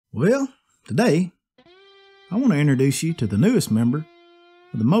Well, today, I want to introduce you to the newest member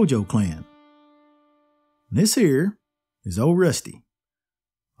of the Mojo clan. This here is Old Rusty.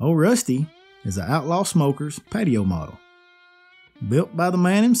 Old Rusty is an Outlaw Smokers Patio model, built by the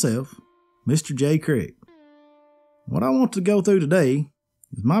man himself, Mr. J. Craig. What I want to go through today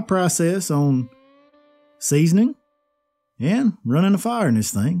is my process on seasoning and running a fire in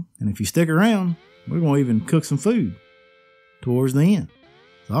this thing. And if you stick around, we're going to even cook some food towards the end.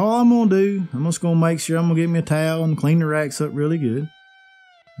 So all I'm going to do, I'm just going to make sure I'm going to get me a towel and clean the racks up really good.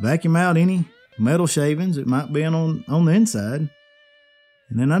 Vacuum out any metal shavings that might be on the inside.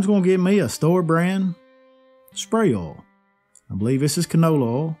 And then I'm just going to get me a store brand spray oil. I believe this is canola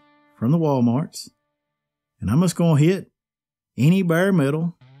oil from the Walmarts. And I'm just going to hit any bare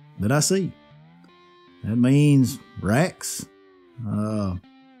metal that I see. That means racks, the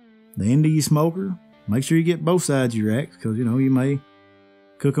end of your smoker. Make sure you get both sides of your racks because, you may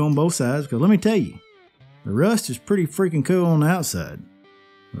cook on both sides. Because let me tell you, the rust is pretty freaking cool on the outside.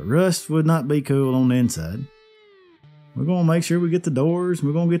 But rust would not be cool on the inside. We're going to make sure we get the doors.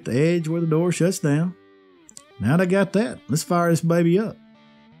 We're going to get the edge where the door shuts down. Now that I got that, let's fire this baby up.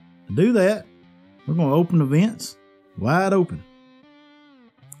 To do that, we're going to open the vents wide open.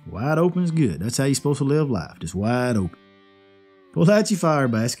 Wide open is good. That's how you're supposed to live life, just wide open. Pull out your fire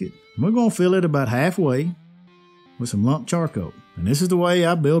basket. We're going to fill it about halfway with some lump charcoal. And this is the way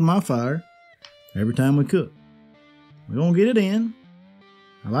I build my fire every time we cook. We're going to get it in.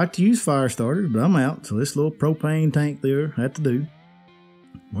 I like to use fire starters, but I'm out, so this little propane tank there had to do.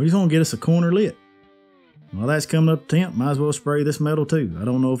 We're just going to get us a corner lit. While that's coming up temp, might as well spray this metal too. I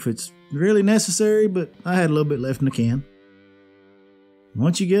don't know if it's really necessary, but I had a little bit left in the can.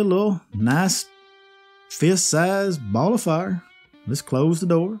 Once you get a little nice fist-sized ball of fire, let's close the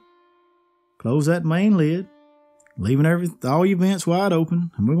door. Close that main lid, leaving all your vents wide open,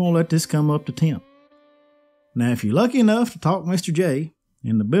 and we're going to let this come up to temp. Now, if you're lucky enough to talk Mr. J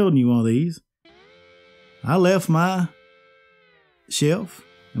into building you one of these, I left my shelf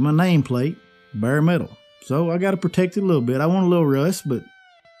and my nameplate bare metal. So I got to protect it a little bit. I want a little rust, but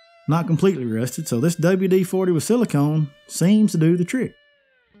not completely rusted. So this WD-40 with silicone seems to do the trick.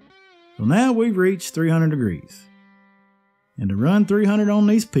 So now we've reached 300 degrees. And to run 300 on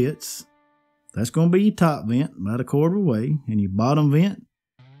these pits, that's going to be your top vent, about a quarter of a way. And your bottom vent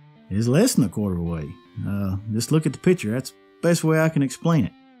is less than a quarter of a way. Just look at the picture. That's the best way I can explain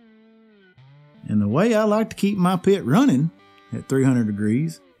it. And the way I like to keep my pit running at 300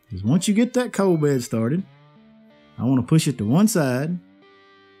 degrees is once you get that coal bed started, I want to push it to one side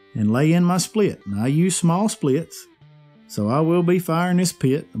and lay in my split. Now I use small splits, so I will be firing this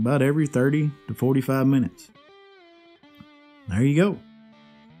pit about every 30 to 45 minutes. There you go.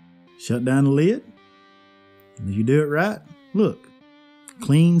 Shut down the lid. And if you do it right, look,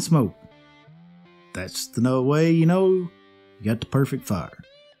 clean smoke. That's the way you know you got the perfect fire.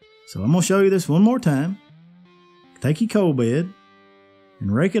 So I'm going to show you this one more time. Take your coal bed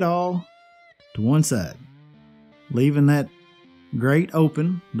and rake it all to one side, leaving that grate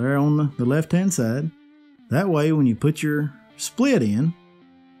open there on the left-hand side. That way, when you put your split in,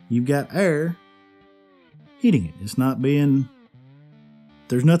 you've got air heating it. There's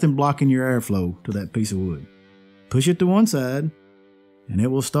nothing blocking your airflow to that piece of wood. Push it to one side, and it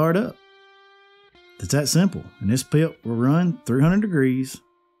will start up. It's that simple. And this pit will run 300 degrees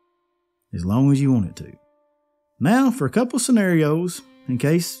as long as you want it to. Now, for a couple scenarios, in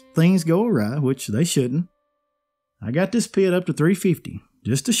case things go awry, which they shouldn't, I got this pit up to 350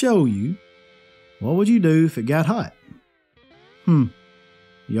 just to show you what would you do if it got hot.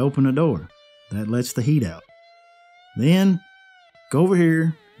 You open the door. That lets the heat out. Then go over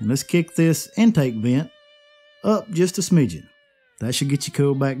here and let's kick this intake vent up just a smidgen. That should get you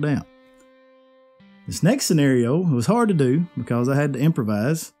cooled back down. This next scenario was hard to do because I had to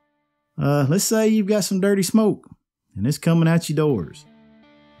improvise. Let's say you've got some dirty smoke and it's coming out your doors.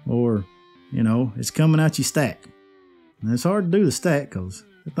 Or, it's coming out your stack. And it's hard to do the stack because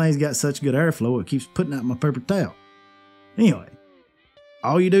the thing's got such good airflow, it keeps putting out my paper towel. Anyway,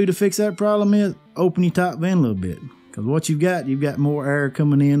 all you do to fix that problem is open your top vent a little bit. Because what you've got more air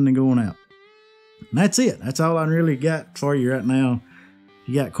coming in than going out. And that's it. That's all I really got for you right now. If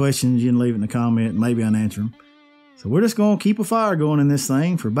you got questions, you can leave it in the comment. Maybe I'll answer them. So we're just going to keep a fire going in this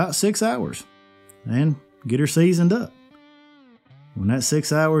thing for about 6 hours. And get her seasoned up. When that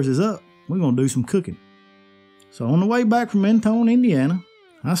 6 hours is up, we're going to do some cooking. So on the way back from Mentone, Indiana,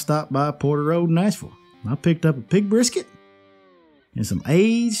 I stopped by Porter Road in Nashville. I picked up a pig brisket and some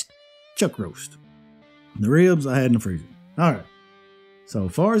aged chuck roast. The ribs I had in the freezer. All right. So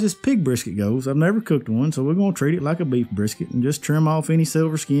as far as this pig brisket goes, I've never cooked one, so we're going to treat it like a beef brisket and just trim off any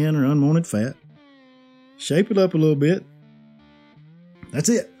silver skin or unwanted fat. Shape it up a little bit. That's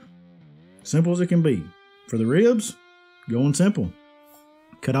it. Simple as it can be. For the ribs, going simple.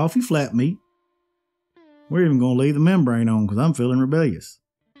 Cut off your flat meat. We're even going to leave the membrane on because I'm feeling rebellious.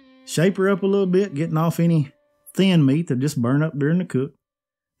 Shape her up a little bit, getting off any thin meat that just burn up during the cook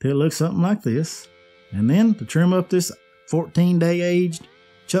till it looks something like this. And then to trim up this 14-day aged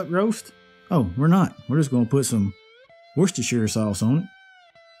chuck roast, oh, we're not. We're just going to put some Worcestershire sauce on it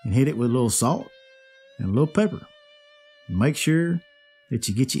and hit it with a little salt and a little pepper. And make sure that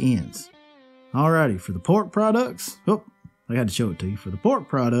you get your ends. Alrighty, for the pork products, oh, I had to show it to you. For the pork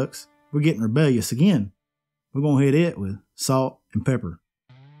products, we're getting rebellious again. We're going to hit it with salt and pepper.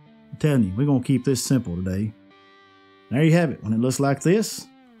 I'm telling you, we're going to keep this simple today. There you have it. When it looks like this,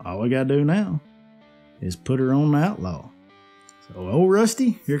 all we got to do now is put her on the Outlaw. So, old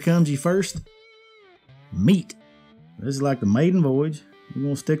Rusty, here comes your first meat. This is like the maiden voyage. We're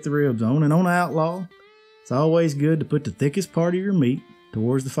going to stick the ribs on. And on the Outlaw, it's always good to put the thickest part of your meat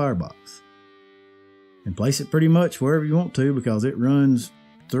towards the firebox. And place it pretty much wherever you want to because it runs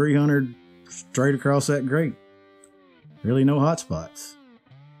 300 straight across that grate. Really no hot spots.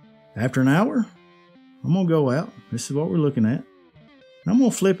 After an hour, I'm going to go out. This is what we're looking at. I'm going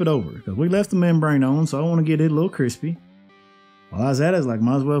to flip it over because we left the membrane on, so I want to get it a little crispy. While I was at it, I was like,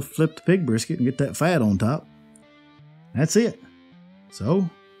 might as well flip the pig brisket and get that fat on top. That's it. So,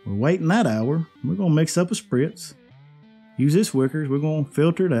 we're waiting that hour. We're going to mix up a spritz. Use this Wickers. We're going to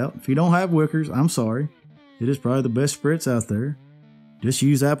filter it out. If you don't have Wickers, I'm sorry. It is probably the best spritz out there. Just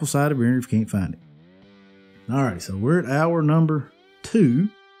use apple cider vinegar if you can't find it. Alright, so we're at hour number 2.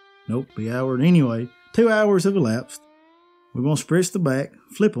 Nope, the hour anyway. 2 hours have elapsed. We're going to spritz the back,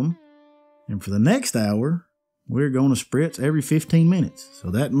 flip them. And for the next hour, we're going to spritz every 15 minutes.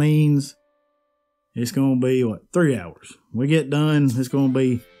 So that means it's going to be, 3 hours. We get done, it's going to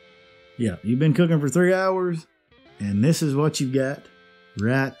be, you've been cooking for 3 hours. And this is what you've got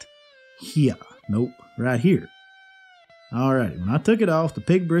right here. Nope, right here. Alrighty, when I took it off, the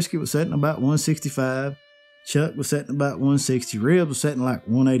pig brisket was setting about 165. Chuck was setting about 160. Ribs was setting like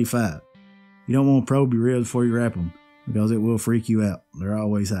 185. You don't want to probe your ribs before you wrap them because it will freak you out. They're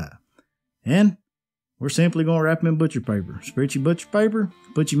always high. And we're simply going to wrap them in butcher paper. Spread your butcher paper,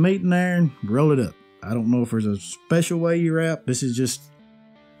 put your meat in there, and roll it up. I don't know if there's a special way you wrap. I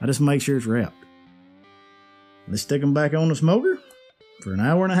just make sure it's wrapped. Let's stick them back on the smoker for an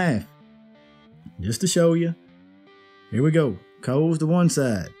hour and a half. Just to show you. Here we go. Coals to one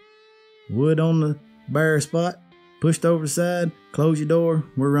side. Wood on the bare spot. Pushed over the side. Close your door.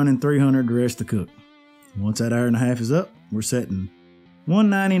 We're running 300 the rest to cook. Once that hour and a half is up, we're setting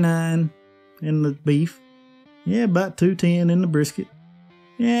 199 in the beef. Yeah, about 210 in the brisket.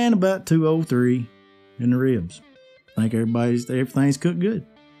 And about 203 in the ribs. I think everything's cooked good.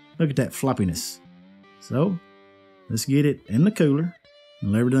 Look at that floppiness. So, let's get it in the cooler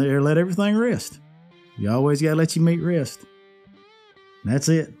and let everything rest. You always gotta let your meat rest. And that's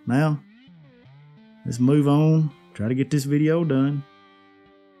it. Now, let's move on. Try to get this video done.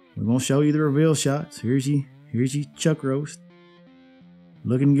 We're gonna show you the reveal shots. Here's your chuck roast.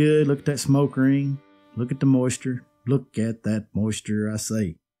 Looking good. Look at that smoke ring. Look at the moisture. Look at that moisture, I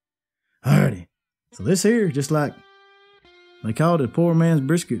say. Alrighty. So this here, just like they called it a poor man's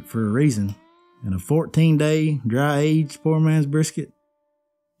brisket for a reason. And a 14-day dry-aged poor man's brisket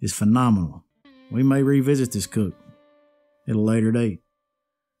is phenomenal. We may revisit this cook at a later date.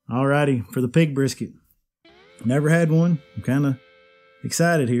 Alrighty, for the pig brisket. Never had one. I'm kind of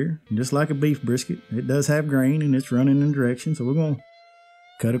excited here. Just like a beef brisket, it does have grain and it's running in direction, so we're going to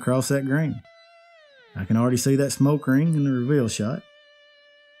cut across that grain. I can already see that smoke ring in the reveal shot.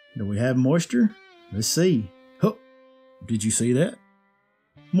 Do we have moisture? Let's see. Oh, did you see that?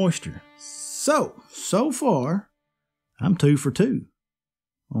 Moisture. So far, I'm 2 for 2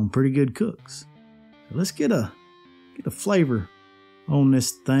 on pretty good cooks. So let's get a flavor on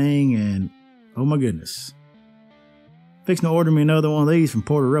this thing, and oh my goodness. Fixing to order me another one of these from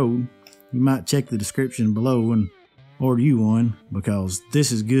Porter Road. You might check the description below and order you one because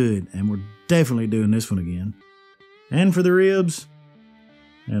this is good and we're definitely doing this one again. And for the ribs,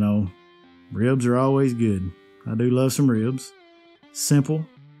 ribs are always good. I do love some ribs. Simple.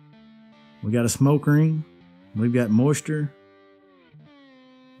 We got a smoke ring. We've got moisture.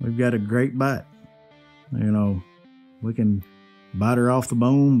 We've got a great bite. We can bite her off the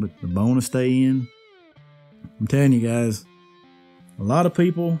bone, but the bone will stay in. I'm telling you guys, a lot of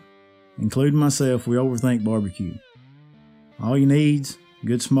people, including myself, we overthink barbecue. All you need's a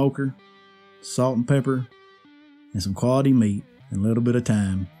good smoker, salt and pepper, and some quality meat, and a little bit of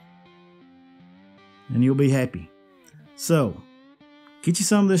time, and you'll be happy. So, get you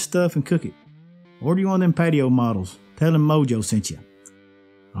some of this stuff and cook it. Order you one of them patio models. Tell them Mojo sent you.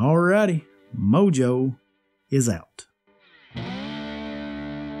 Alrighty, Mojo is out.